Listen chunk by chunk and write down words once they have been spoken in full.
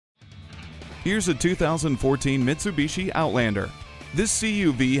Here's a 2014 Mitsubishi Outlander. This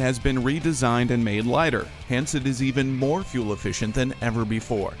CUV has been redesigned and made lighter, hence it is even more fuel efficient than ever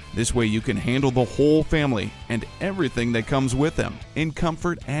before. This way you can handle the whole family and everything that comes with them in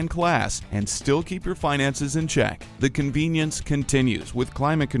comfort and class and still keep your finances in check. The convenience continues with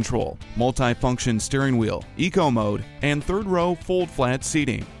climate control, multi-function steering wheel, eco mode, and third row fold flat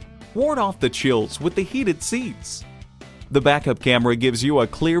seating. Ward off the chills with the heated seats. The backup camera gives you a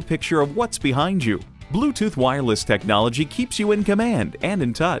clear picture of what's behind you. Bluetooth wireless technology keeps you in command and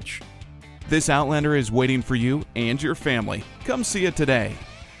in touch. This Outlander is waiting for you and your family. Come see it today.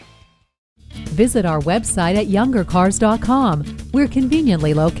 Visit our website at youngercars.com. We're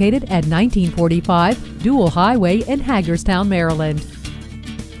conveniently located at 1945 Dual Highway in Hagerstown, Maryland.